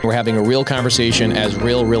investment. We're having a real conversation as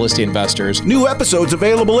real estate investors. New episodes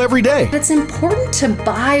available every day. It's important to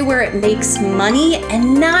buy where it makes money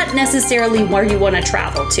and not necessarily where you want to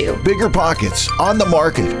travel to. Bigger Pockets, On the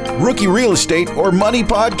Market, Rookie Real Estate, or Money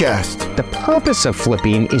Podcast. The purpose of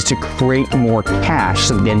flipping is to create more cash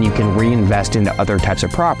so then you can reinvest into other types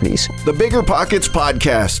of properties. The Bigger Pockets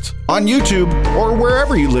Podcast, on YouTube or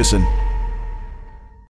wherever you listen.